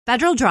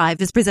Federal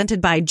Drive is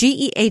presented by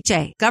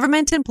GEHA,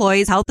 Government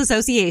Employees Health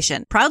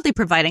Association, proudly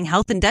providing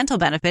health and dental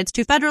benefits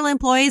to federal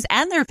employees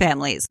and their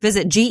families.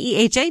 Visit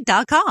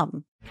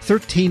GEHA.com.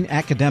 13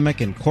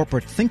 academic and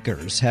corporate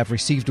thinkers have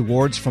received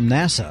awards from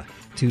NASA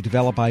to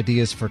develop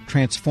ideas for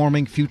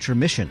transforming future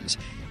missions.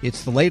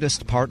 It's the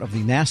latest part of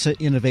the NASA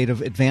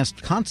Innovative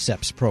Advanced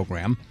Concepts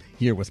program.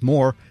 Here with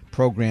more,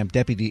 Program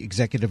Deputy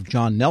Executive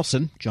John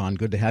Nelson. John,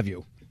 good to have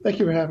you. Thank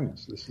you for having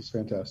us. This is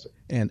fantastic.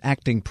 And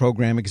Acting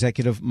Program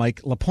Executive Mike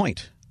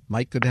Lapointe.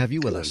 Mike, good to have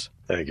you with us.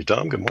 Thank you,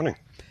 Tom. Good morning.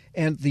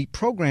 And the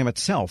program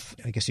itself,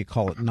 I guess you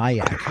call it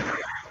NIAC,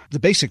 the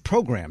basic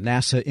program,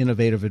 NASA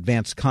Innovative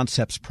Advanced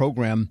Concepts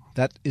program,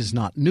 that is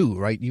not new,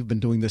 right? You've been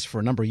doing this for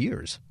a number of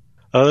years.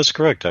 That's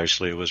correct,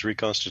 actually. It was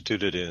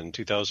reconstituted in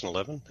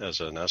 2011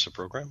 as a NASA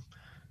program.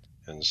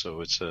 And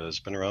so it's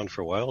been around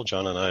for a while.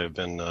 John and I have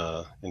been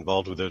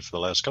involved with it for the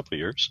last couple of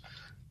years.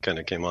 Kind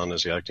of came on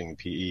as the acting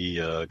PE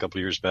a couple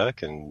of years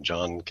back, and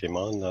John came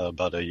on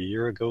about a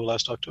year ago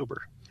last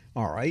October.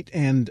 All right.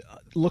 And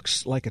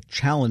looks like a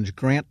challenge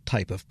grant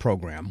type of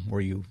program where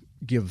you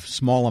give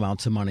small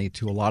amounts of money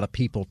to a lot of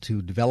people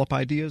to develop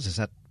ideas. Is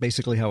that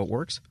basically how it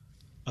works?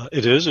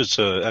 It is. It's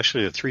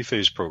actually a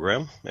three-phase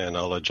program, and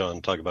I'll let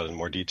John talk about it in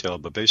more detail.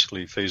 But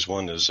basically, phase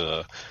one is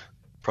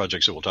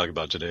projects that we'll talk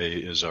about today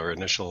is our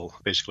initial,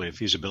 basically a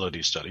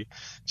feasibility study.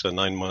 It's a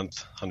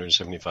 9-month,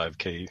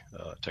 $175K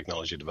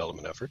technology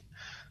development effort.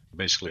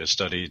 Basically a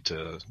study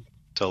to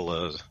tell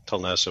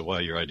NASA why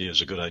your idea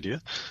is a good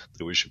idea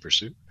that we should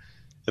pursue.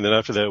 And then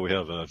after that, we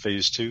have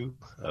phase two,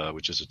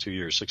 which is a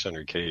 2-year,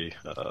 $600K,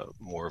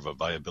 more of a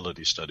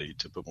viability study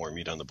to put more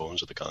meat on the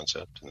bones of the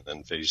concept. And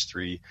then phase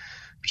three,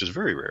 which is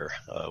very rare.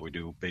 We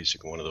do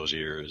basically one of those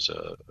years,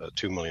 a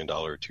 $2 million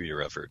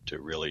 2-year effort to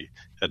really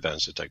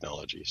advance the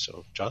technology.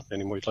 So, John,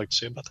 any more you'd like to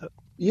say about that?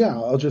 Yeah,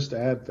 I'll just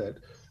add that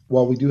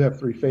while we do have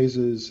 3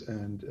 phases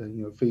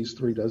and phase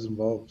 3 does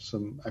involve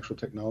some actual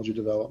technology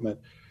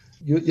development,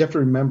 you have to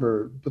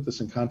remember, put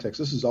this in context,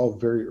 this is all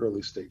very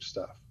early stage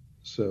stuff.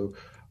 So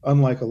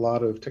unlike a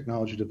lot of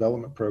technology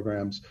development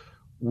programs,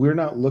 we're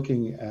not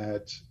looking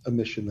at a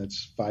mission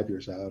that's 5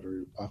 years out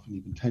or often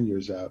even 10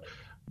 years out.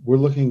 We're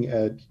looking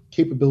at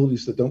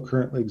capabilities that don't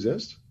currently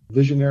exist,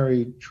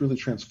 visionary, truly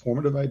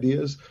transformative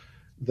ideas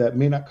that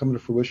may not come to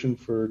fruition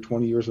for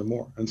 20 years or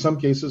more. In some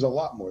cases, a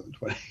lot more than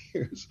 20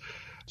 years.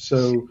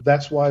 So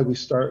that's why we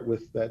start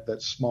with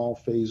that small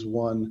phase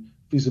 1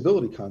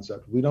 feasibility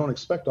concept. We don't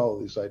expect all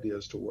of these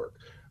ideas to work.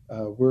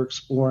 We're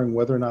exploring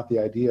whether or not the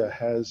idea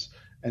has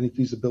any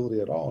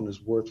feasibility at all and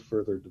is worth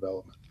further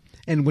development.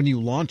 And when you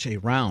launch a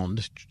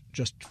round,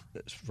 just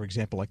for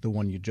example, like the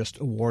one you just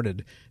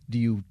awarded, do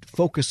you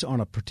focus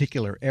on a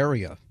particular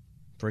area?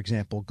 For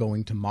example,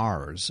 going to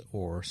Mars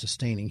or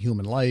sustaining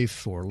human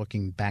life or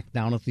looking back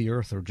down at the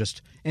Earth or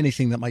just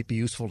anything that might be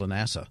useful to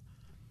NASA?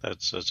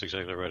 That's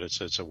exactly right.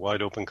 It's a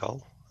wide open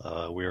call.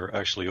 We are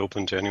actually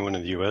open to anyone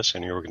in the U.S.,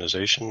 any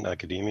organization,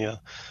 academia,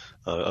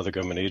 other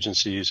government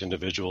agencies,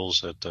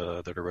 individuals that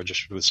are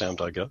registered with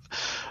SAM.gov.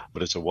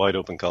 But it's a wide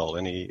open call.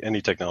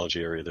 Any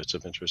technology area that's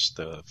of interest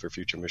for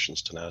future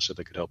missions to NASA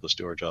that could help us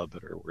do our job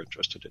better, we're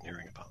interested in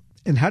hearing about.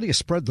 And how do you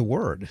spread the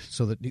word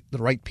so that the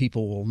right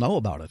people will know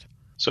about it?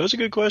 So that's a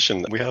good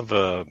question. We have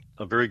a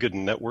very good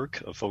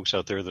network of folks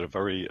out there that have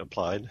already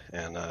applied,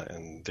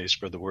 and they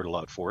spread the word a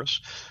lot for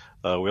us.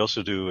 We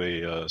also do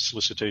a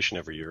solicitation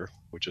every year,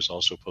 which is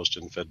also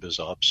posted in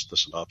FedBizOps. The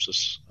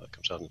synopsis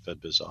comes out in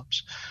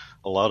FedBizOps.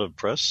 A lot of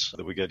press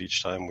that we get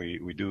each time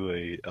we do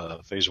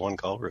a phase 1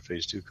 call or a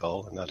phase 2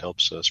 call, and that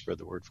helps spread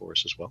the word for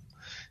us as well.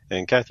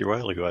 And Kathy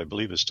Riley, who I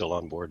believe is still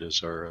on board,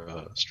 is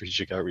our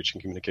strategic outreach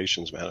and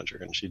communications manager,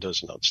 and she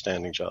does an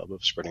outstanding job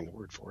of spreading the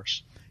word for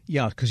us.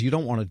 Yeah, because you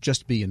don't want to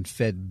just be in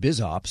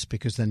FedBizOps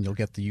because then you'll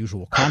get the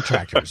usual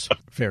contractors.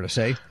 Fair to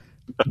say.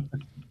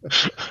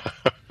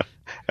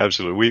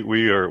 Absolutely.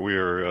 We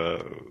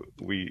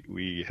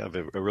have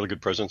a really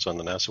good presence on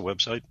the NASA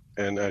website.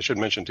 And I should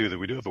mention, too, that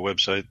we do have a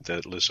website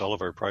that lists all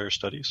of our prior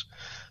studies,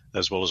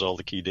 as well as all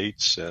the key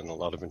dates and a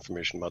lot of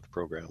information about the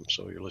program.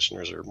 So your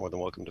listeners are more than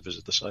welcome to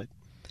visit the site.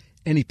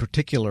 Any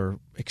particular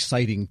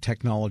exciting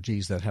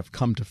technologies that have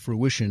come to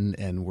fruition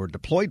and were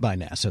deployed by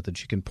NASA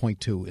that you can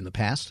point to in the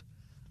past?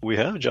 We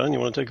have. John, you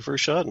want to take a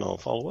first shot and I'll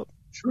follow up?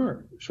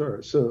 Sure.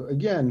 So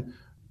again,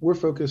 we're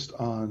focused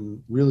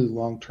on really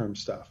long-term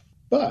stuff.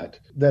 But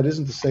that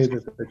isn't to say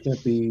that there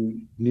can't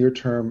be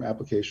near-term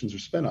applications or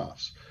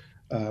spinoffs.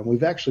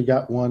 We've actually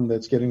got one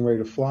that's getting ready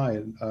to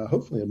fly,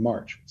 hopefully in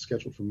March. It's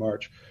scheduled for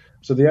March.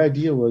 So the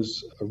idea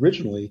was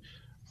originally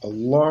a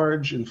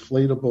large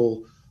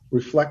inflatable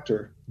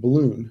reflector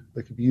balloon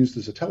that could be used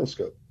as a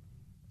telescope.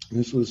 And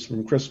this was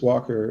from Chris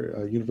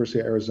Walker, University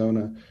of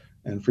Arizona,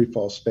 and Free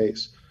Fall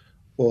Space.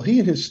 Well, he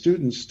and his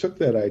students took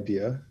that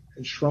idea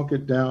and shrunk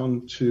it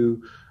down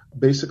to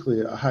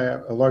basically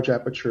a large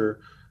aperture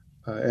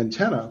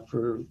antenna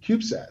for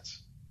CubeSats,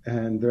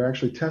 and they're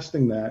actually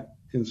testing that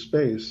in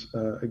space,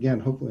 again,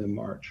 hopefully in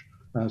March.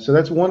 So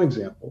that's one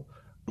example,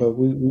 but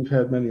we've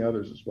had many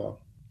others as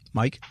well.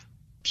 Mike?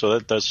 So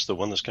that's the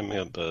one that's coming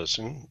up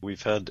soon.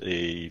 We've had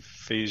a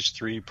phase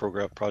 3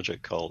 program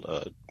project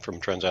called from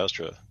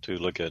Transastra to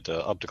look at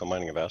optical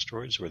mining of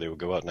asteroids, where they would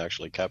go out and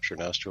actually capture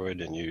an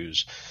asteroid and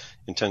use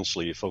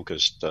intensely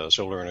focused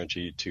solar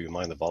energy to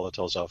mine the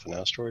volatiles off an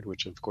asteroid,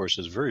 which of course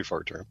is very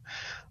far term.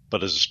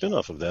 But as a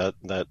spin-off of that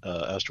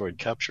asteroid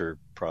capture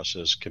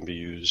process can be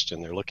used,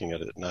 and they're looking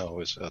at it now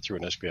as through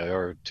an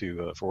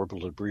SBIR for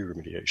orbital debris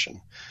remediation,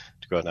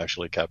 to go out and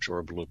actually capture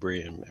orbital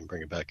debris and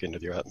bring it back into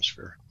the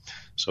atmosphere.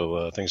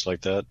 So things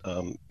like that.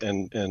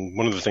 And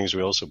one of the things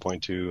we also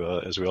point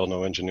to, as we all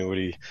know,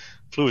 Ingenuity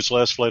flew its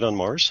last flight on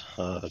Mars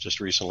just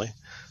recently.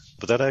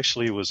 But that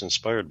actually was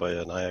inspired by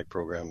a NIAC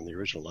program, the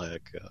original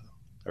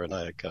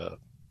NIAC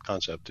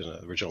concept in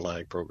an original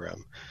NIAC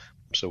program.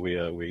 So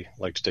we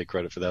like to take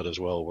credit for that as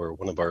well, where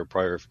one of our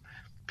prior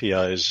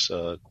PIs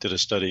did a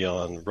study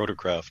on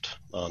rotorcraft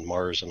on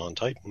Mars and on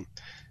Titan.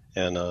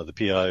 And the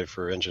PI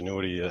for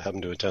Ingenuity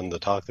happened to attend the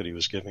talk that he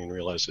was giving and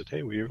realized that,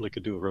 hey, we really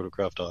could do a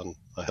rotorcraft on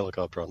a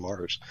helicopter on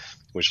Mars,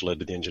 which led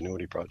to the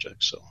Ingenuity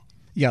project. So,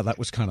 yeah, that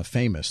was kind of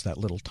famous, that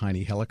little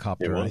tiny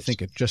helicopter. I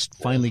think it just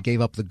finally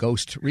gave up the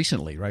ghost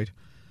recently, right?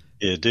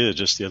 It did,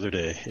 just the other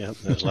day. Yeah,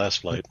 his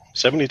last flight.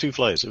 72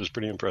 flights. It was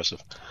pretty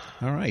impressive.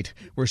 All right.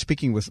 We're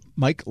speaking with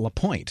Mike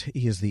Lapointe.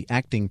 He is the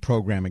acting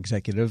program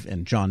executive,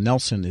 and John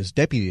Nelson is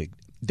deputy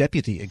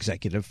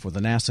executive for the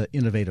NASA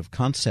Innovative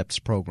Concepts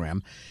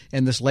Program.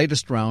 And this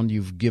latest round,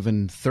 you've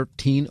given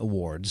 13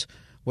 awards.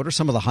 What are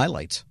some of the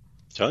highlights?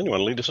 John, you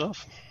want to lead us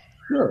off?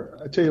 Sure.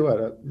 I tell you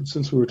what,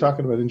 since we were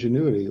talking about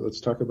Ingenuity,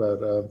 let's talk about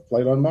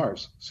Flight on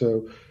Mars.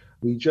 So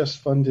we just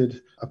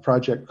funded a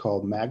project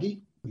called MAGGIE.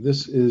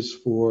 This is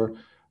for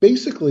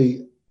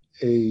basically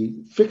a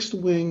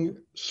fixed-wing,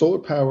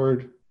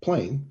 solar-powered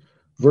plane,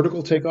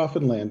 vertical takeoff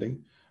and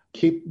landing,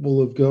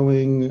 capable of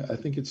going, I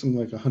think it's something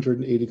like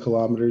 180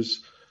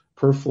 kilometers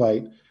per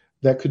flight,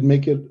 that could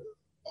make it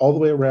all the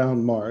way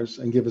around Mars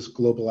and give us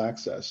global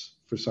access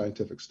for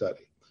scientific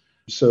study.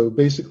 So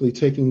basically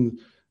taking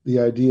the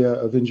idea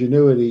of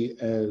Ingenuity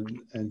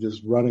and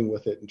just running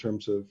with it in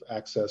terms of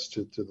access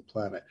to the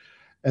planet.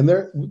 And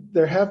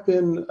there have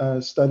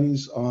been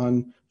studies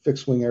on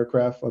fixed-wing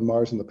aircraft on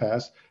Mars in the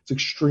past. It's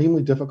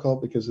extremely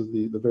difficult because of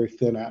the very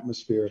thin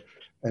atmosphere,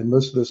 and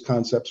most of those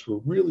concepts were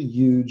really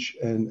huge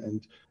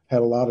and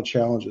had a lot of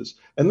challenges.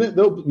 And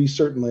there'll be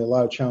certainly a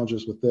lot of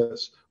challenges with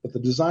this, but the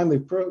design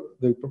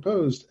they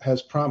proposed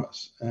has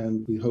promise,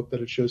 and we hope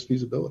that it shows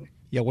feasibility.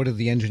 Yeah, what did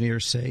the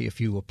engineers say?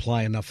 If you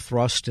apply enough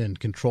thrust and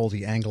control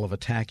the angle of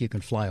attack, you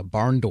can fly a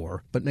barn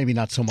door, but maybe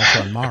not so much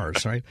on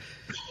Mars, right?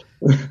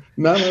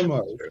 Not on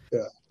Mars,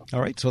 yeah.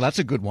 All right, so that's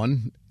a good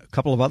one. A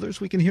couple of others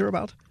we can hear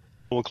about?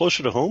 Well,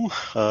 closer to home,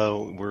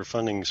 we're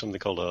funding something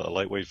called a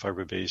lightweight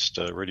fiber-based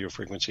radio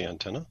frequency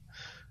antenna.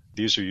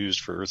 These are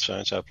used for earth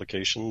science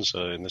applications.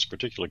 In this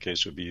particular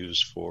case, it would be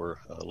used for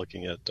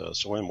looking at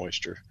soil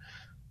moisture.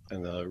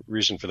 And the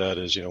reason for that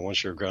is,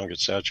 once your ground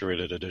gets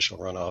saturated,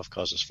 additional runoff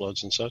causes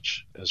floods and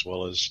such, as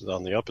well as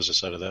on the opposite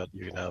side of that,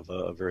 you can have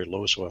a very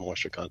low soil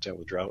moisture content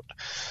with drought.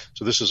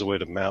 So this is a way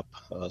to map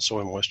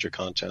soil moisture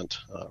content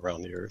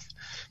around the Earth.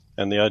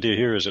 And the idea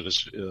here is that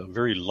it's a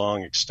very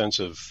long,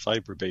 extensive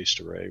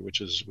fiber-based array, which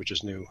is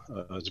new.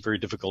 It's very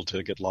difficult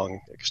to get long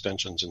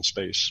extensions in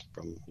space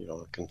from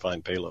a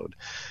confined payload.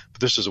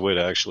 But this is a way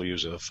to actually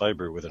use a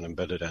fiber with an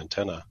embedded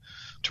antenna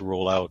to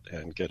roll out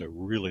and get a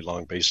really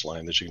long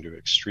baseline that you can do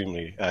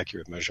extremely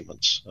accurate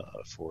measurements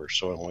for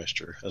soil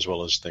moisture, as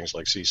well as things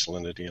like sea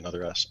salinity and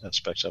other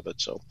aspects of it.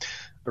 So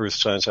earth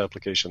science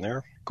application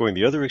there. Going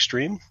the other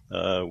extreme,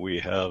 we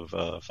have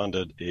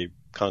funded a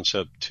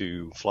concept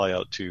to fly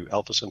out to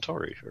Alpha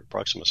Centauri or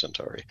Proxima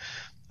Centauri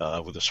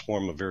with a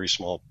swarm of very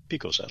small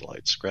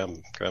picosatellites,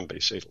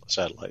 gram-based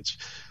satellites.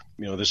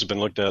 This has been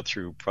looked at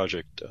through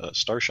Project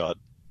Starshot,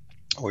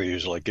 where you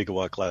use like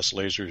gigawatt-class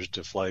lasers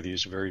to fly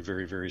these very,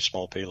 very, very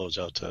small payloads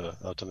out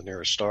to the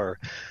nearest star.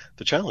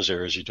 The challenge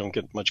there is you don't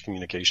get much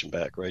communication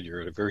back, right?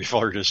 You're at a very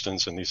far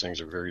distance, and these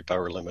things are very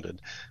power limited.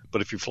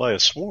 But if you fly a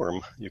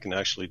swarm, you can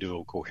actually do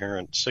a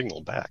coherent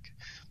signal back.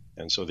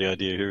 And so the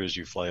idea here is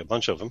you fly a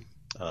bunch of them.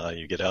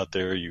 You get out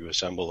there, you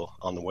assemble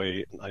on the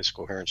way a nice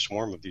coherent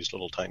swarm of these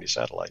little tiny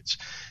satellites.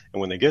 And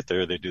when they get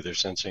there, they do their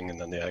sensing,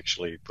 and then they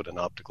actually put an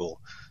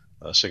optical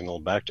signal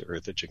back to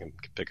Earth that you can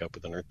pick up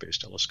with an Earth-based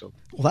telescope.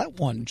 Well, that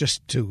one,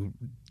 just to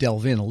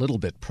delve in a little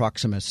bit,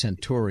 Proxima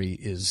Centauri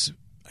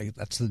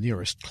that's the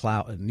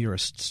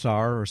nearest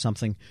star or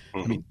something.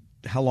 Mm-hmm. I mean,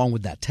 how long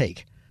would that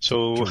take?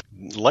 So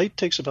light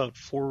takes about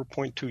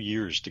 4.2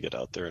 years to get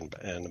out there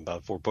and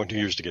about 4.2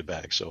 years to get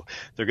back. So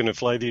they're going to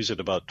fly these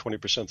at about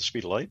 20% the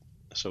speed of light.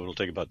 So it'll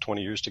take about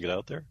 20 years to get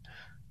out there.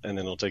 And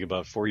then it'll take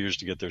about 4 years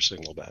to get their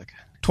signal back.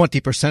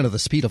 20% of the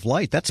speed of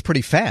light. That's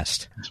pretty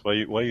fast. That's why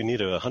you need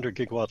a 100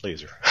 gigawatt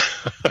laser.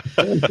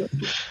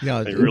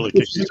 Yeah, it really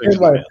kicks the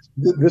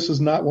things. This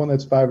is not one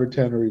that's 5 or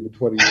 10 or even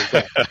 20 years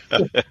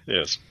out.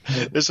 Yes.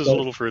 This is a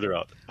little further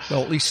out.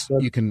 Well, at least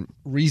you can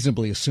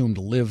reasonably assume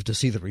to live to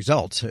see the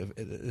results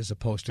as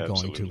opposed to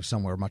going to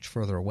somewhere much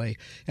further away.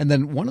 And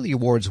then one of the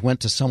awards went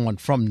to someone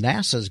from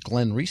NASA's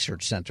Glenn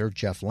Research Center,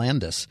 Jeff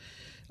Landis.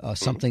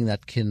 something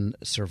that can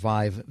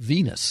survive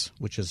Venus,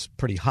 which is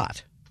pretty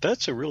hot.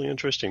 That's a really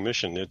interesting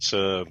mission. It's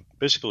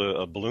basically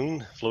a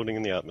balloon floating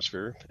in the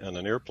atmosphere and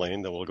an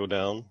airplane that will go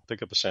down,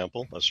 pick up a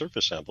sample, a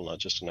surface sample, not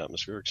just an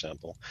atmospheric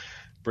sample,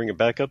 bring it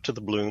back up to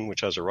the balloon,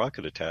 which has a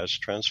rocket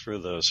attached, transfer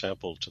the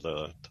sample to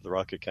the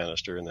rocket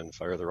canister, and then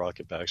fire the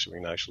rocket back so we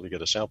can actually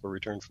get a sample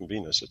return from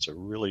Venus. It's a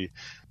really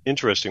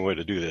interesting way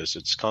to do this.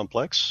 It's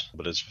complex,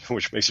 but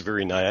which makes it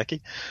very Nyack-y,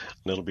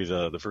 and it'll be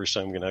the first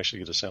time we can actually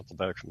get a sample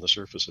back from the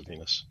surface of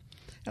Venus.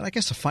 And I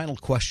guess a final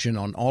question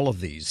on all of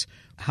these.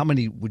 How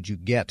many would you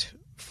get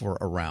for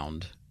a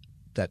round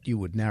that you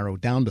would narrow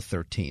down to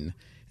 13?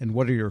 And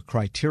what are your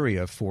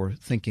criteria for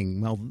thinking,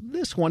 well,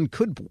 this one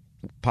could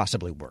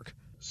possibly work?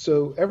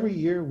 So every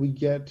year we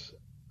get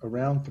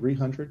around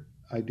 300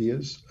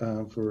 ideas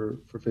for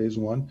phase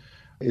one.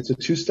 It's a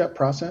two-step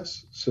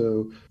process.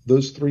 So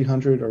those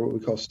 300 are what we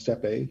call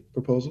step A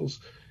proposals.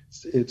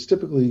 It's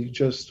typically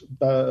just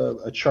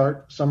a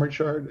chart, summary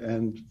chart,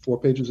 and 4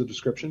 pages of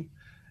description.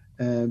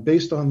 And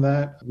based on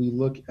that, we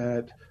look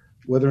at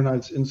whether or not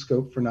it's in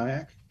scope for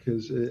NIAC,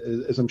 because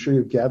as I'm sure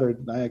you've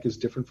gathered, NIAC is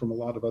different from a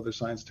lot of other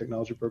science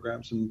technology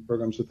programs and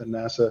programs within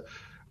NASA.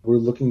 We're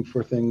looking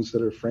for things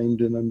that are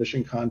framed in a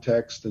mission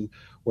context, and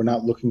we're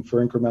not looking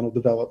for incremental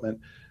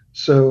development.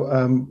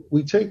 So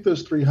we take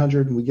those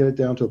 300 and we get it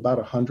down to about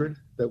 100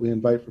 that we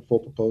invite for full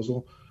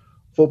proposal.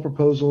 Full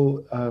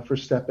proposal for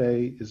Step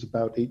A is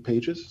about 8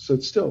 pages. So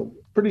it's still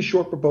a pretty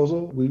short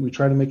proposal. We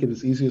try to make it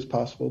as easy as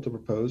possible to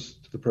propose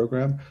to the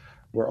program.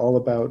 We're all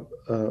about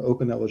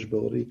open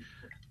eligibility.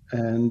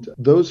 And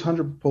those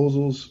 100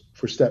 proposals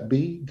for Step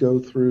B go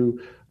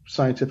through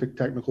scientific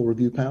technical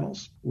review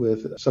panels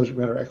with subject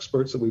matter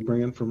experts that we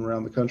bring in from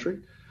around the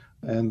country.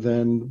 And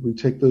then we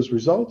take those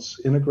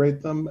results,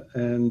 integrate them,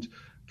 and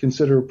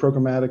consider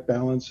programmatic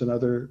balance and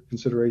other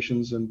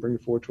considerations and bring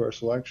it forward to our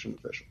selection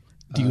official.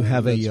 Do you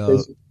have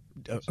a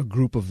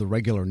group of the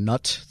regular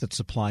nuts that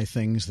supply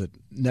things that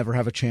never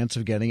have a chance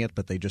of getting it,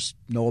 but they just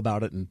know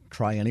about it and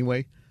try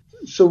anyway?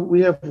 So we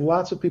have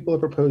lots of people that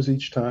propose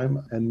each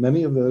time, and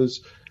many of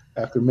those,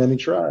 after many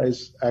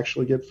tries,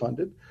 actually get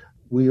funded.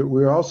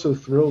 We're also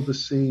thrilled to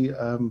see,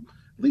 at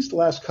least the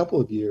last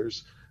couple of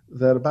years,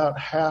 that about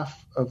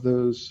half of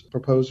those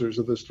proposers,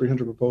 of those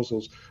 300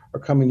 proposals, are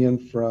coming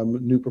in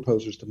from new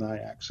proposers to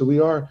NIAC. So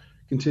we are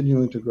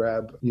continuing to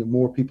grab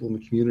more people in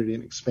the community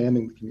and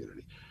expanding the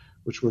community,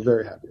 which we're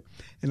very happy with.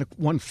 And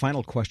one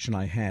final question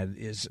I had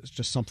is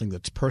just something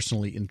that's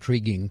personally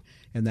intriguing,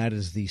 and that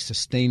is the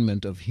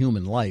sustainment of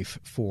human life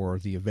for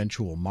the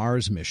eventual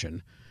Mars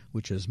mission,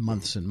 which is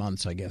months and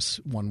months, I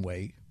guess, one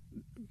way,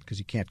 because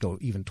you can't go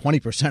even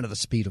 20% of the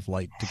speed of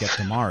light to get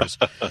to Mars.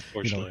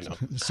 Unfortunately, no.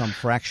 Some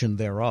fraction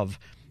thereof.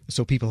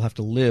 So people have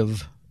to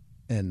live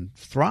and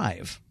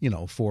thrive,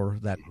 for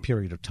that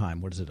period of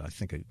time. What is it? I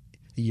think a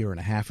year and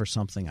a half or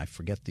something. I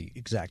forget the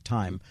exact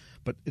time,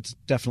 but it's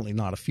definitely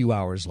not a few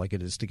hours like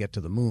it is to get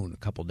to the moon, a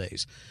couple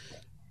days.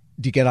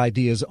 Do you get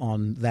ideas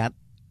on that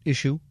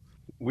issue?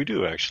 We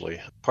do,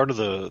 actually. Part of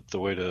the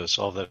way to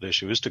solve that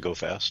issue is to go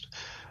fast.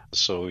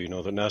 So, the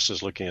NASA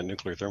is looking at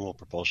nuclear thermal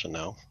propulsion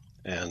now.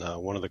 And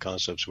one of the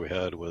concepts we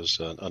had was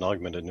an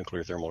augmented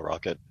nuclear thermal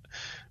rocket,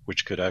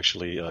 which could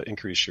actually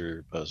increase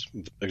your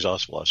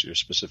exhaust velocity, your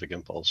specific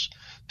impulse,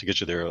 to get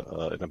you there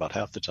in about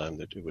half the time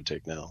that it would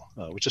take now,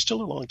 which is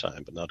still a long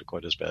time, but not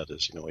quite as bad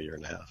as, a year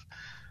and a half.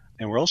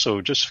 And we're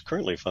also just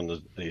currently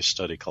funded a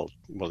study called,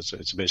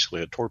 it's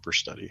basically a torpor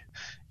study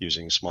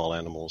using small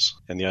animals.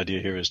 And the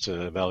idea here is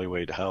to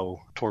evaluate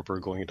how torpor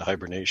going into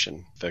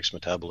hibernation affects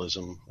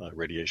metabolism,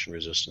 radiation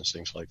resistance,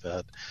 things like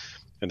that.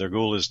 And their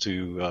goal is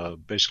to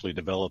basically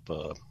develop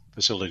a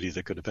facility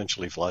that could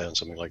eventually fly on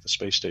something like the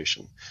space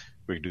station.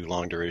 We do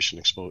long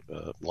duration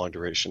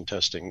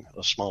testing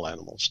of small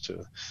animals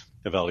to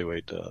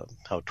evaluate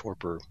how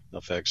torpor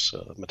affects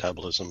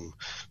metabolism,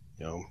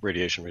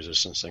 radiation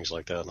resistance, things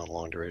like that, on a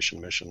long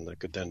duration mission that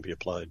could then be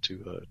applied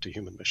to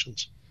human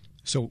missions.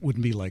 So it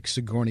wouldn't be like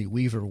Sigourney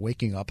Weaver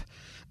waking up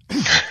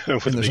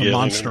and there's a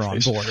monster on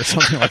board or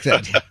something like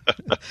that.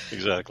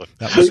 Exactly.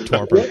 That was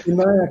torpor. In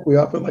NIAC, we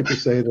often like to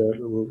say that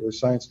we're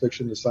science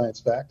fiction to science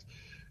fact.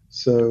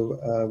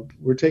 So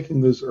we're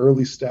taking those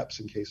early steps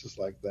in cases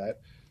like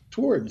that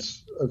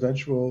towards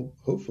eventual,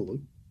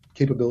 hopefully,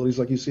 capabilities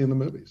like you see in the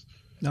movies.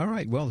 All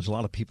right. Well, there's a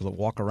lot of people that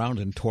walk around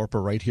in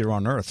torpor right here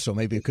on Earth, so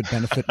maybe it could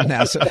benefit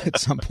NASA at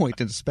some point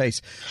in space.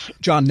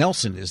 John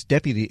Nelson is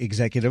Deputy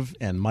Executive,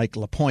 and Mike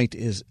LaPointe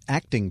is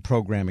Acting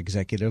Program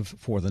Executive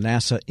for the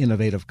NASA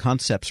Innovative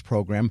Concepts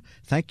Program.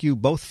 Thank you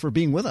both for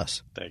being with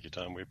us. Thank you,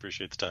 Tom. We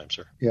appreciate the time,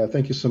 sir. Yeah,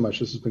 thank you so much.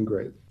 This has been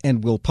great.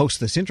 And we'll post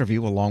this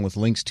interview along with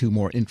links to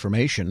more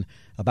information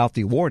about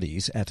the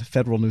awardees at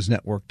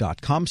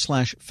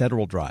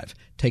federalnewsnetwork.com/Federal Drive.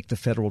 Take the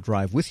Federal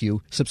Drive with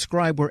you.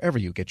 Subscribe wherever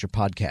you get your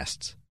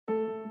podcasts.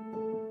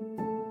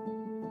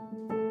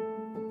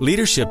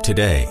 Leadership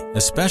today,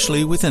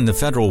 especially within the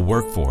federal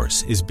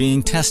workforce, is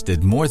being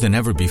tested more than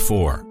ever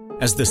before.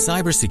 As the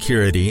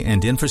Cybersecurity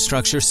and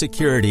Infrastructure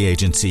Security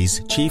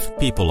Agency's Chief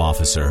People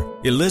Officer,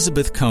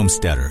 Elizabeth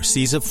Comstetter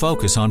sees a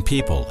focus on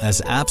people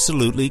as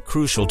absolutely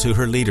crucial to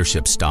her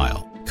leadership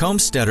style.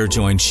 Comstetter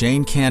joined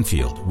Shane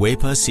Canfield,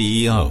 WEPA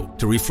CEO,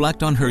 to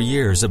reflect on her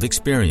years of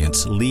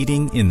experience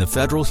leading in the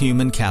federal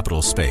human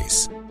capital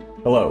space.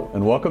 Hello,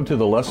 and welcome to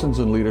the Lessons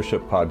in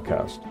Leadership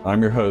podcast.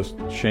 I'm your host,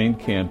 Shane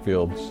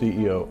Canfield,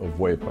 CEO of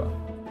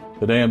WEPA.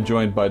 Today I'm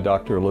joined by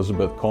Dr.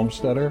 Elizabeth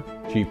Comstetter,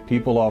 Chief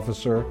People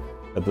Officer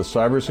at the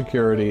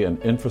Cybersecurity and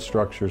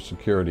Infrastructure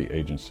Security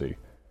Agency.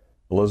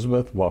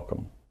 Elizabeth,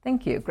 welcome.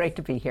 Thank you. Great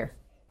to be here.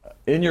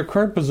 In your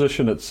current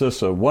position at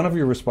CISA, one of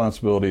your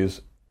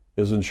responsibilities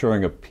is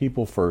ensuring a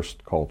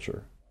people-first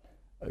culture.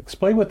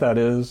 Explain what that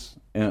is,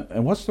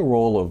 and what's the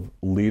role of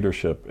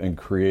leadership in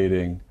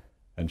creating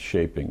and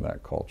shaping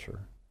that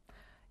culture?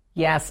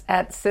 Yes,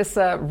 at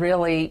CISA,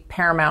 really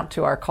paramount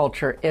to our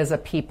culture is a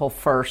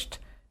people-first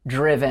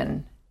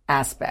driven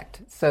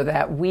aspect, so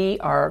that we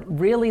are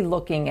really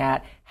looking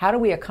at how do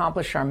we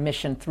accomplish our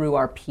mission through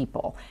our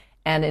people.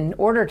 And in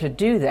order to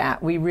do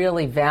that, we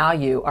really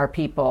value our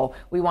people.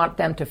 We want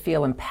them to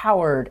feel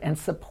empowered and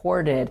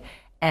supported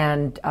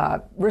and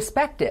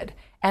respected,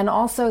 and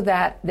also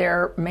that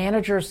their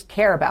managers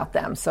care about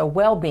them. So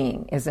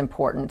well-being is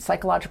important.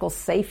 Psychological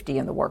safety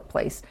in the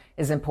workplace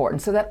is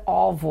important, so that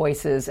all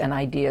voices and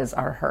ideas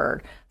are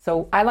heard.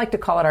 So I like to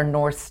call it our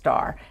North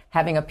Star.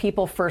 Having a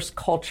people-first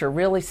culture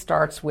really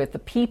starts with the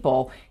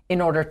people in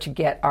order to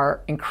get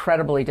our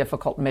incredibly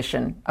difficult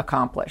mission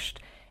accomplished.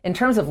 In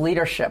terms of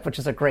leadership, which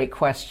is a great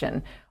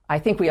question, I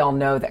think we all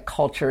know that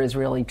culture is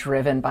really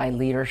driven by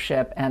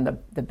leadership and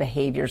the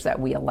behaviors that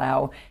we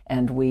allow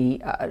and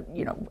we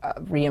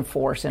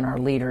reinforce in our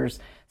leaders.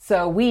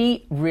 So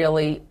we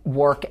really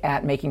work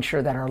at making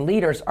sure that our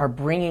leaders are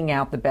bringing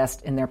out the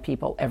best in their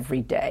people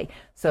every day.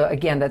 So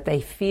again, that they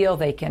feel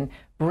they can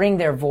bring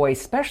their voice,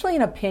 especially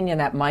an opinion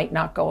that might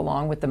not go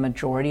along with the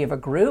majority of a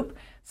group,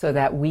 so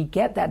that we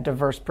get that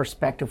diverse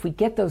perspective. We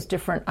get those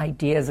different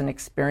ideas and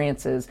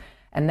experiences.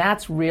 And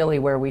that's really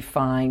where we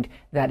find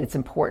that it's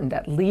important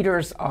that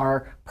leaders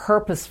are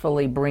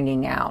purposefully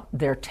bringing out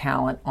their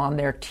talent on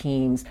their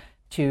teams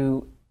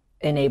to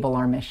enable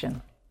our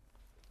mission.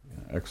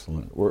 Yeah,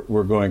 excellent.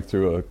 We're going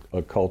through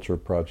a culture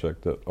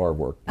project at our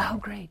work. Oh,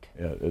 great.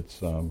 Yeah,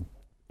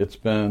 it's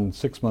been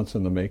 6 months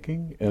in the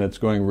making, and it's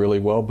going really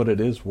well, but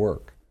it is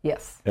work.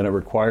 Yes. And it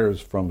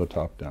requires from the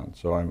top down.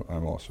 So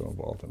I'm also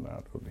involved in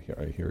that.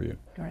 I hear you.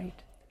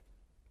 Great.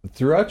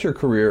 Throughout your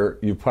career,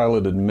 you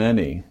piloted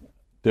many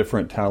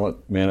different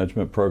talent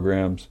management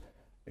programs,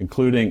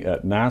 including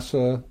at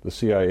NASA, the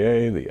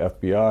CIA, the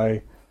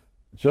FBI,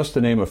 just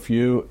to name a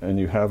few, and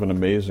you have an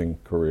amazing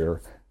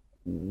career.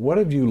 What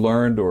have you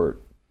learned, or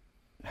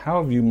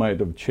how have you might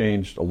have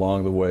changed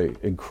along the way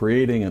in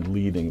creating and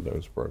leading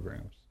those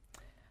programs?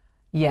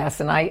 Yes,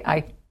 and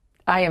I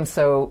am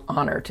so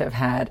honored to have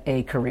had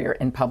a career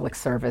in public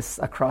service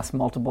across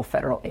multiple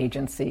federal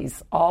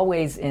agencies,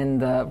 always in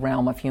the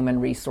realm of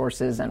human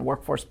resources and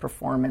workforce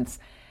performance.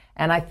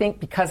 And I think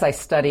because I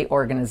study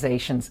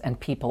organizations and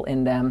people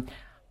in them,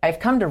 I've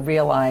come to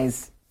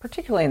realize,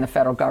 particularly in the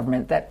federal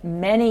government, that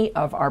many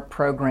of our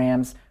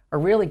programs are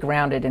really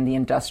grounded in the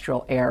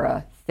industrial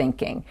era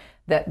thinking,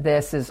 that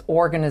this is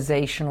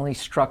organizationally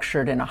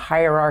structured in a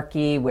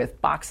hierarchy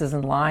with boxes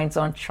and lines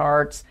on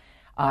charts,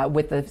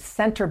 with the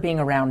center being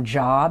around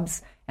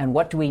jobs and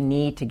what do we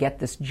need to get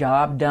this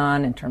job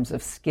done in terms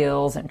of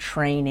skills and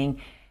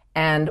training.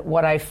 And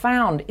what I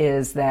found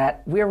is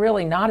that we're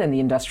really not in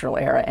the industrial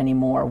era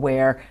anymore,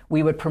 where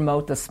we would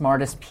promote the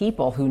smartest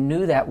people who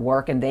knew that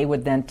work, and they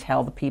would then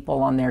tell the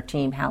people on their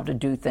team how to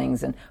do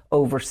things and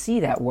oversee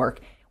that work.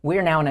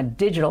 We're now in a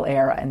digital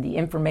era and the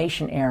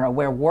information era,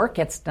 where work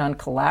gets done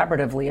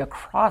collaboratively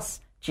across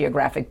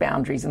geographic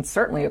boundaries and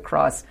certainly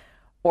across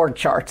org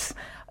charts.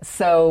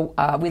 So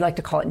we like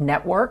to call it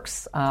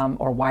networks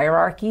or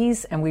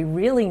hierarchies, and we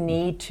really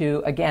need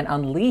to, again,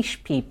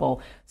 unleash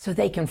people so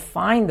they can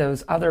find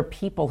those other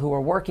people who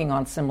are working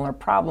on similar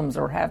problems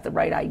or have the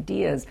right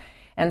ideas.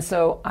 And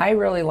so I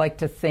really like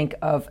to think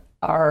of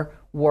our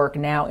work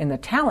now in the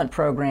talent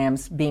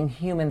programs being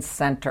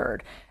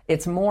human-centered.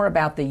 It's more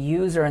about the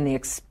user and the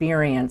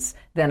experience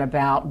than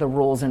about the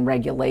rules and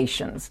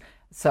regulations.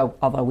 So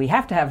although we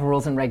have to have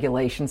rules and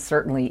regulations,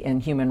 certainly in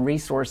human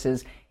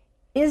resources,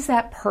 is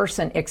that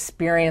person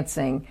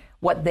experiencing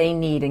what they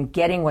need and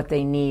getting what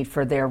they need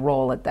for their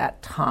role at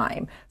that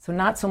time? So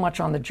not so much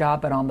on the job,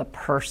 but on the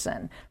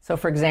person. So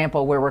for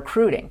example, we're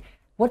recruiting.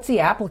 What's the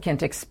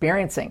applicant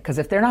experiencing? Because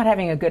if they're not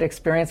having a good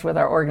experience with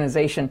our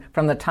organization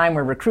from the time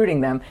we're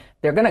recruiting them,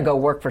 they're going to go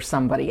work for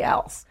somebody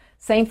else.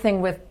 Same thing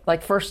with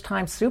like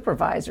first-time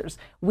supervisors.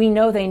 We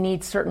know they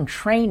need certain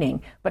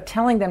training, but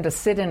telling them to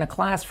sit in a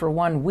class for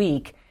 1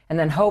 week and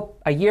then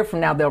hope a year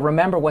from now they'll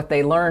remember what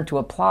they learned to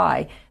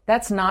apply,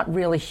 that's not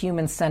really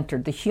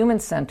human-centered. The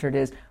human-centered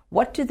is,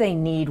 what do they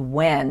need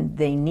when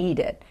they need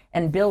it,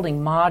 and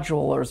building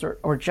modules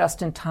or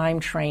just-in-time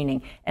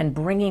training and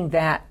bringing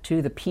that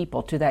to the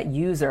people, to that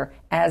user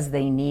as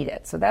they need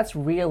it. So that's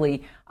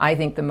really, I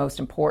think, the most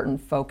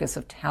important focus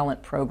of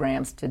talent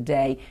programs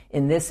today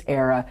in this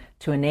era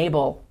to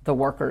enable the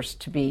workers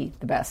to be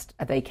the best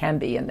they can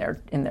be in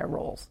their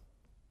roles.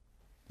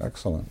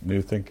 Excellent.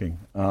 New thinking.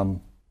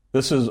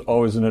 This is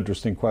always an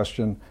interesting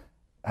question.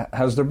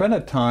 Has there been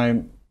a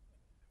time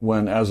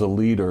when, as a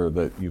leader,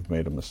 that you've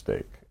made a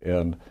mistake?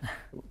 And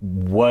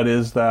what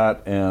is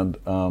that? And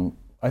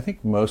I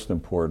think most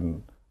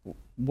important,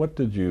 what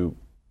did you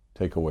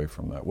take away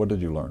from that? What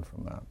did you learn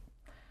from that?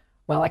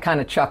 Well, I kind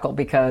of chuckle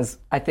because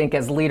I think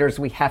as leaders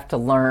we have to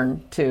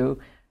learn to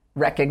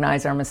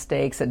recognize our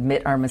mistakes,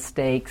 admit our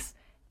mistakes,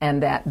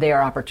 and that they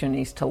are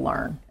opportunities to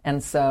learn.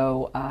 And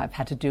so I've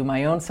had to do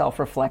my own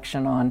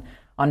self-reflection on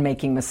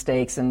making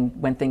mistakes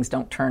and when things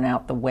don't turn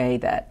out the way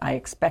that I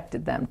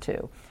expected them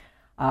to.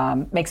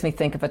 Makes me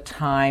think of a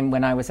time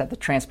when I was at the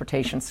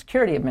Transportation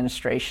Security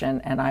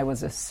Administration and I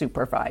was a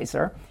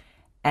supervisor,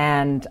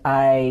 and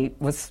I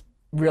was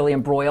really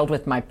embroiled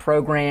with my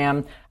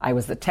program. I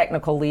was the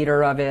technical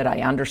leader of it.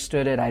 I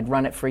understood it. I'd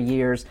run it for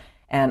years,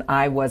 and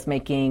I was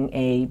making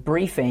a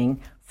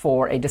briefing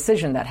for a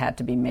decision that had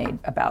to be made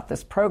about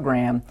this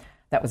program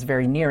that was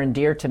very near and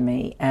dear to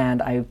me.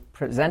 And I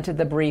presented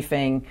the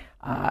briefing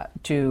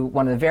to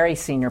one of the very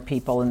senior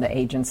people in the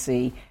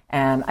agency,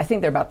 and I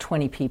think there are about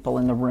 20 people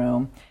in the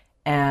room.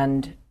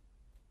 And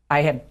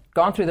I had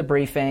gone through the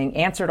briefing,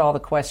 answered all the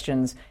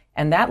questions,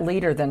 and that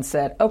leader then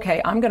said,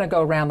 okay, I'm going to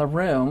go around the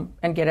room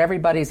and get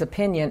everybody's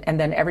opinion, and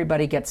then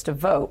everybody gets to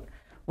vote,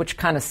 which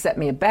kind of set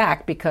me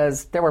aback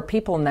because there were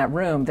people in that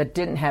room that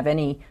didn't have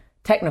any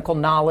technical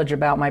knowledge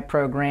about my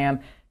program.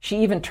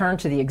 She even turned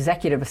to the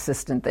executive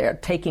assistant there,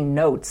 taking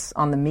notes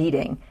on the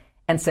meeting,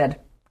 and said,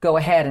 go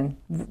ahead, and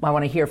I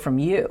want to hear from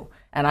you.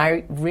 And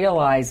I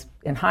realized,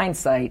 in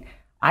hindsight,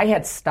 I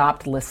had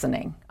stopped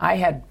listening. I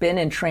had been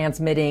in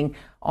transmitting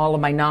all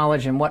of my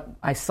knowledge and what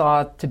I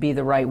saw to be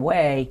the right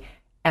way,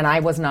 and I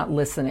was not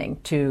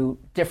listening to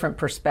different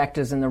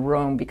perspectives in the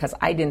room because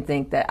I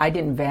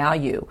didn't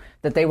value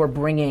that they were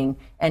bringing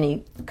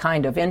any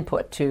kind of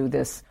input to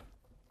this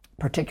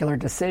particular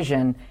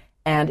decision.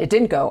 And it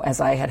didn't go as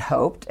I had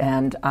hoped,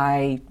 and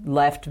I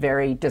left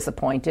very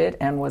disappointed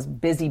and was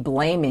busy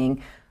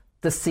blaming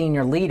the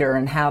senior leader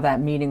and how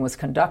that meeting was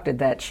conducted,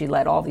 that she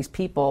let all these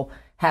people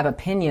have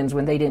opinions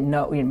when they didn't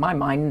know, in my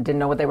mind, didn't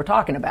know what they were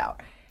talking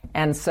about.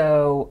 And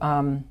so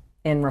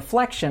in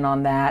reflection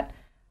on that,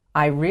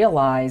 I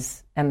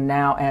realize, and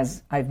now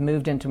as I've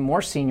moved into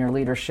more senior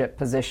leadership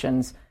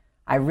positions,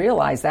 I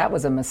realize that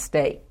was a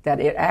mistake,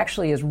 that it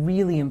actually is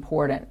really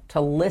important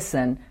to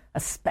listen,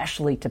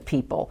 especially to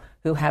people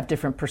who have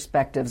different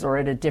perspectives or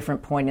at a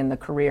different point in the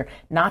career,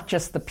 not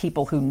just the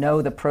people who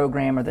know the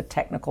program or the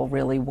technical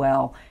really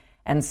well.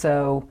 And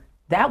so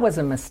that was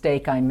a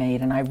mistake I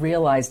made, and I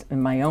realized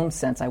in my own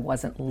sense I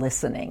wasn't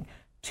listening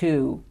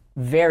to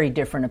very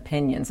different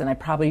opinions, and I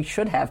probably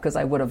should have, because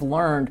I would have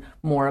learned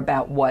more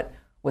about what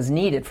was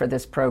needed for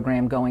this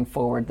program going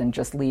forward than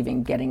just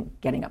leaving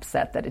getting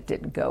upset that it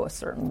didn't go a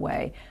certain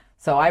way.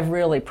 So I've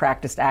really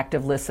practiced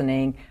active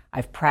listening.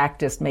 I've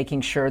practiced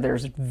making sure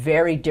there's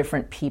very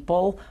different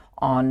people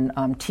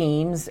on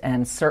teams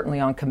and certainly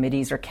on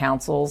committees or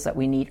councils, that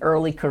we need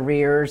early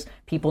careers,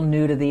 people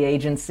new to the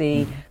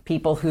agency,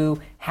 people who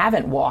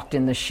haven't walked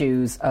in the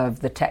shoes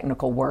of the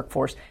technical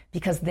workforce,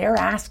 because they're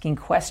asking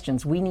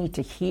questions we need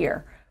to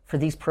hear for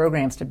these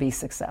programs to be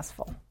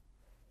successful.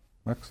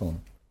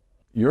 Excellent.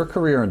 Your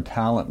career in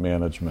talent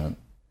management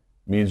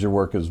means your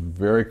work is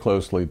very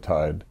closely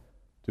tied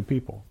to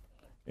people.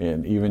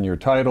 And even your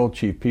title,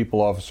 Chief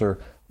People Officer,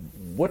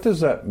 what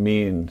does that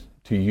mean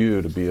to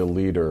you to be a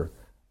leader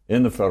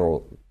in the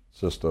federal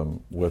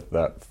system with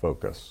that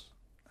focus?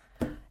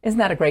 Isn't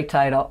that a great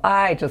title?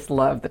 I just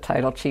love the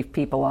title Chief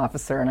People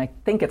Officer, and I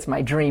think it's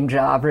my dream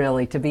job,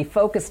 really, to be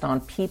focused on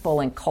people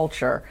and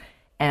culture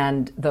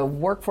and the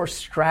workforce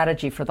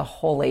strategy for the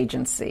whole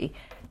agency.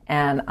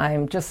 And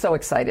I'm just so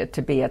excited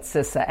to be at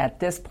CISA at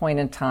this point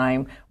in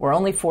time. We're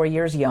only 4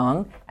 years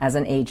young as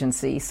an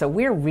agency, so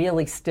we're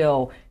really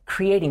still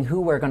creating who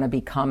we're going to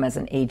become as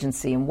an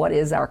agency and what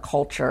is our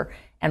culture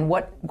and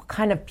what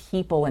kind of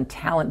people and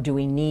talent do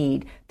we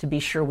need to be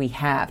sure we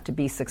have to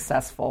be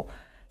successful.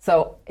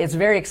 So it's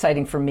very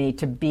exciting for me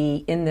to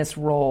be in this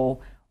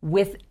role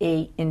with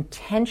a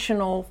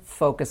intentional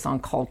focus on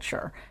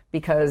culture,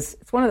 because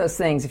it's one of those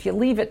things, if you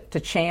leave it to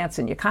chance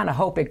and you kind of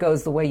hope it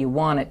goes the way you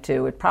want it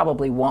to, it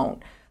probably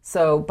won't.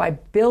 So by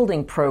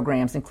building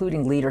programs,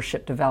 including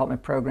leadership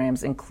development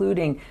programs,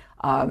 including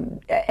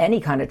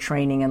any kind of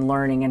training and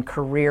learning and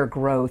career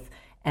growth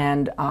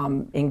and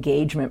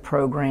engagement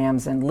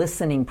programs and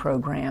listening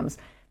programs,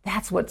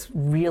 that's what's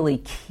really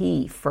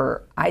key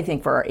for, I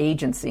think, for our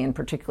agency, and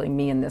particularly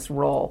me in this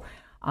role.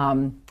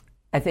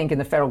 I think in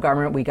the federal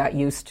government, we got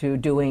used to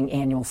doing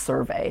annual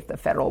survey, the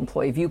Federal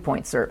Employee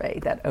Viewpoint Survey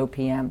that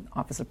OPM,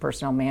 Office of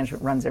Personnel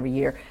Management, runs every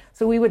year.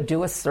 So we would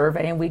do a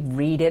survey and we'd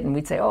read it and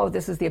we'd say, oh,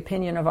 this is the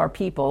opinion of our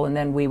people. And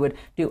then we would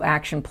do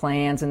action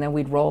plans and then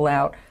we'd roll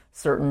out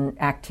certain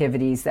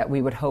activities that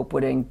we would hope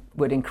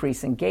would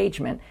increase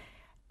engagement.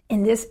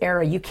 In this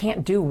era, you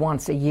can't do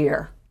once a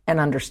year and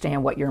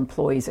understand what your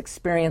employees'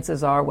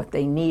 experiences are, what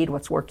they need,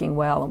 what's working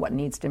well, and what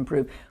needs to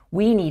improve.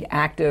 We need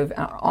active,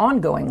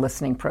 ongoing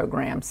listening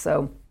programs.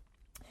 So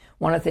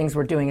one of the things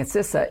we're doing at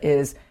CISA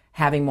is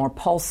having more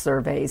pulse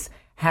surveys,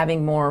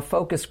 having more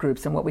focus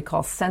groups and what we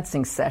call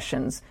sensing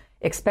sessions,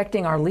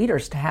 expecting our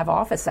leaders to have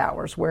office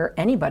hours where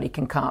anybody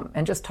can come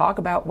and just talk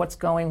about what's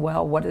going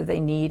well, what do they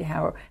need,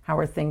 how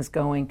are things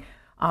going,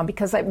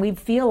 because we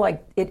feel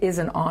like it is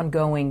an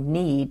ongoing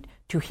need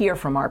to hear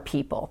from our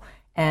people.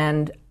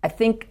 And I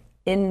think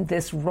in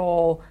this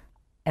role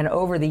and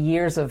over the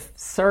years of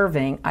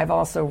serving, I've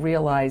also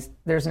realized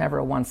there's never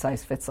a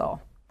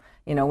one-size-fits-all.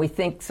 You know, we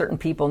think certain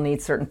people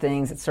need certain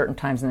things at certain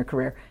times in their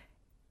career.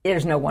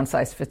 There's no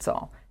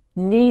one-size-fits-all.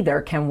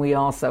 Neither can we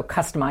also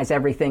customize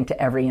everything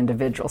to every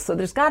individual. So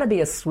there's got to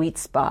be a sweet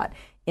spot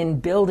in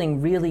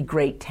building really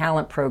great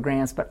talent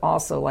programs, but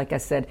also, like I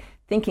said,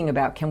 thinking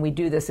about, can we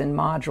do this in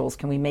modules?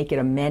 Can we make it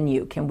a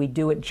menu? Can we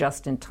do it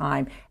just in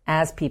time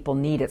as people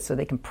need it so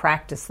they can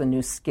practice the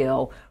new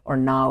skill or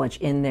knowledge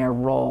in their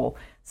role?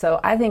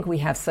 So I think we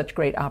have such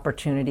great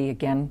opportunity,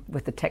 again,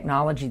 with the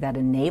technology that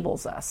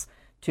enables us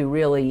to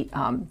really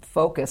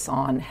focus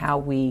on how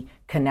we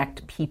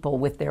connect people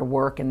with their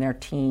work and their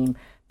team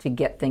to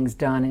get things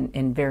done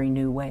in very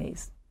new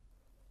ways.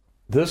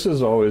 This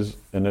is always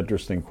an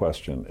interesting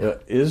question.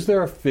 Is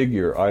there a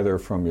figure, either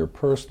from your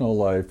personal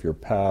life, your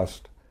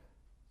past,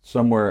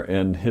 somewhere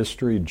in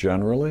history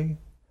generally,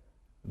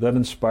 that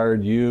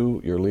inspired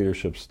you, your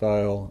leadership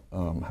style,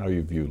 how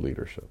you view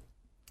leadership?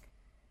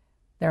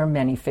 There are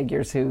many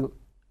figures who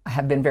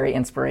have been very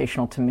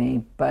inspirational to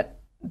me, but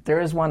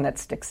there is one that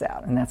sticks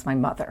out, and that's my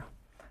mother,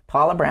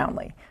 Paula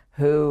Brownlee,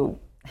 who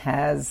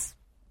has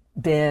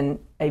been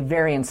a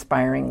very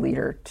inspiring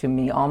leader to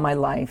me all my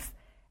life.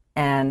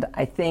 And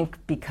I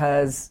think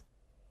because,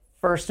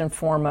 first and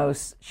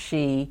foremost,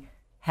 she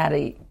had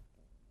a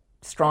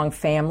strong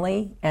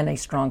family and a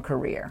strong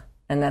career.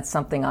 And that's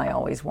something I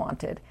always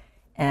wanted.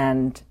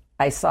 And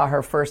I saw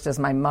her first as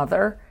my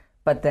mother,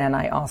 but then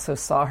I also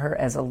saw her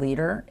as a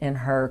leader in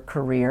her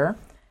career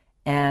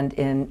and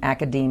in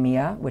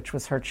academia, which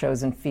was her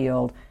chosen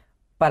field.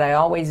 But I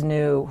always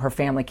knew her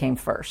family came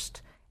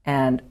first.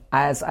 And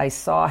as I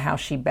saw how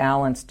she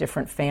balanced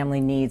different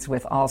family needs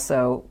with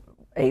also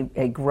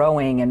a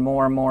growing and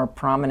more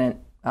prominent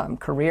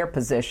career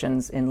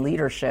positions in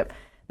leadership,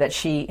 that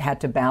she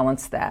had to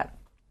balance that.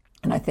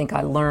 And I think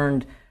I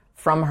learned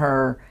from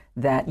her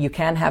that you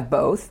can have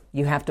both.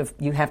 You have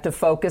to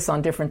focus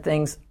on different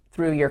things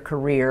through your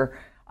career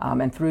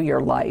and through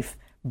your life,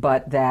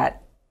 but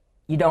that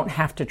you don't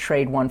have to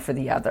trade one for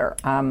the other.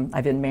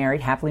 I've been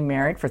happily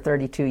married for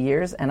 32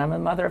 years, and I'm a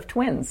mother of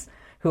twins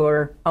who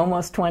are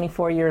almost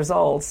 24 years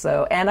old.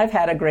 And I've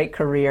had a great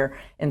career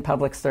in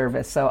public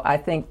service. So I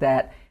think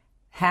that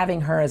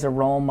having her as a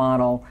role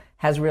model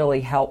has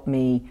really helped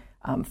me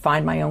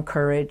find my own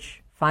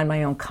courage, find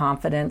my own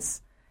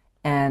confidence,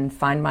 and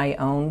find my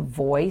own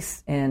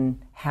voice in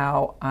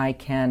how I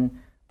can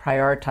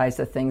prioritize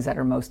the things that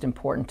are most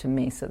important to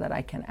me so that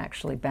I can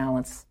actually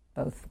balance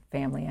both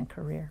family and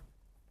career.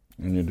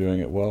 And you're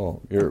doing it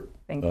well.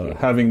 Thank you.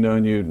 Having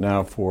known you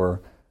now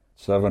for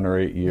 7 or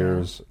 8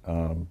 years,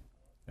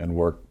 and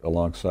worked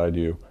alongside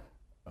you,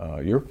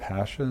 your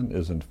passion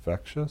is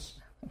infectious.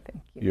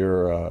 Thank you.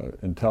 Your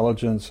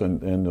intelligence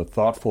and the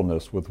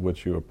thoughtfulness with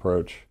which you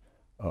approach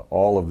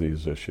all of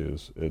these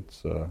issues,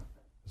 it's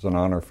an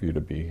honor for you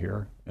to be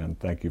here, and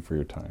thank you for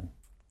your time.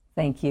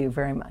 Thank you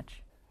very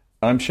much.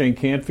 I'm Shane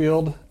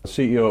Canfield,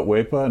 CEO at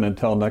WEPA, and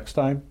until next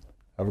time,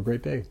 have a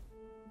great day.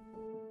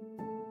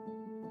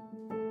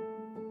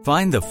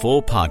 Find the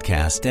full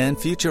podcast and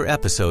future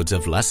episodes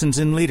of Lessons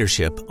in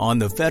Leadership on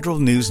the Federal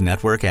News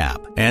Network app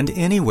and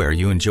anywhere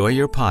you enjoy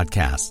your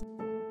podcasts.